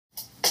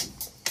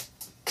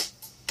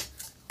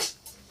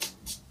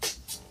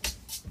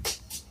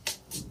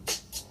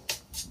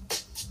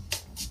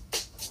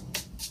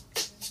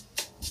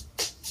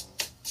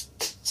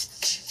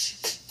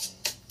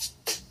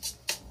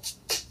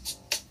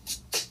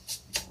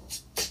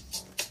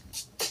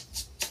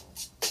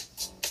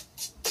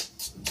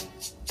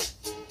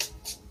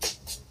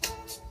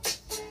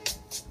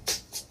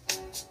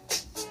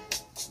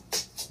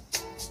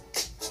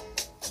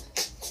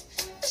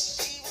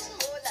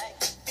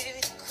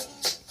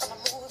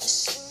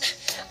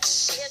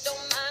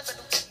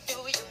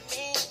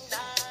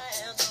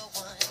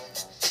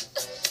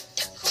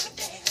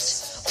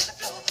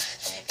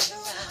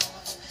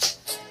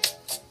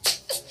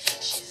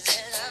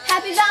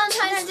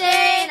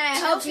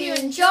hope you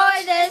enjoy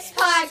this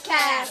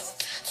podcast.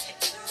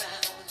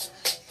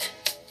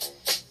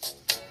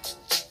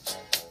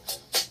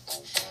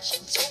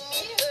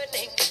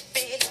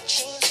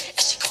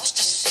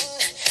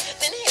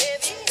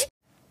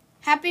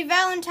 Happy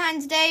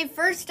Valentine's Day.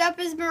 First up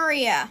is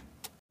Maria,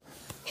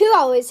 who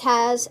always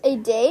has a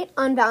date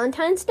on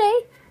Valentine's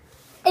Day,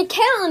 a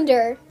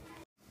calendar.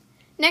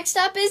 Next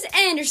up is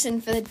Anderson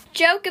for the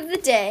joke of the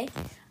day.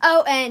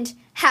 Oh, and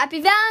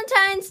Happy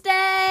Valentine's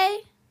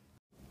Day!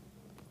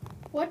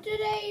 What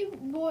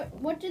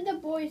did the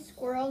boy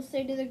squirrel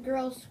say to the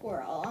girl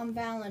squirrel on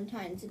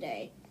Valentine's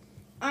Day?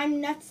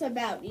 I'm nuts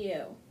about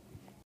you.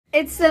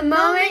 It's the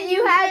moment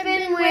you have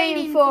been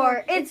waiting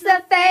for. It's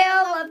the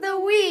fail of the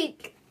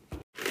week.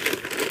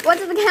 What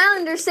did the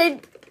calendar say?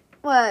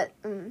 What?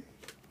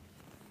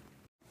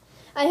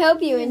 I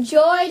hope you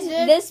enjoyed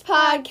this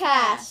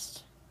podcast.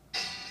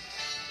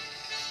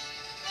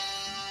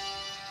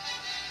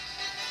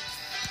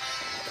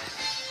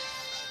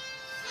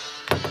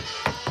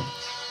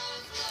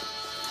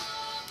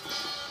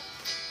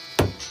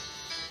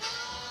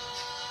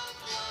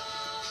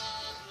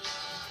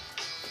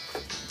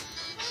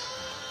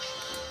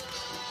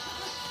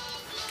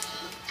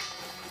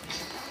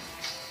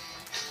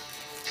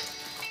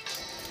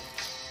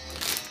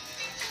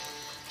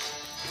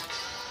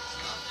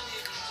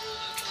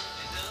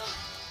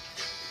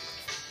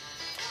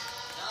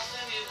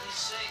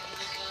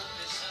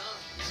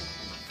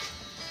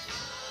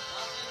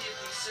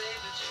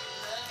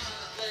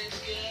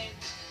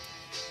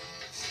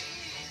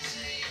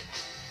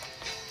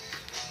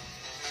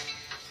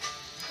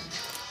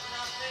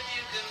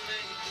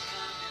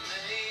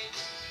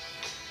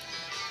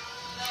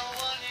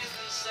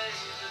 Say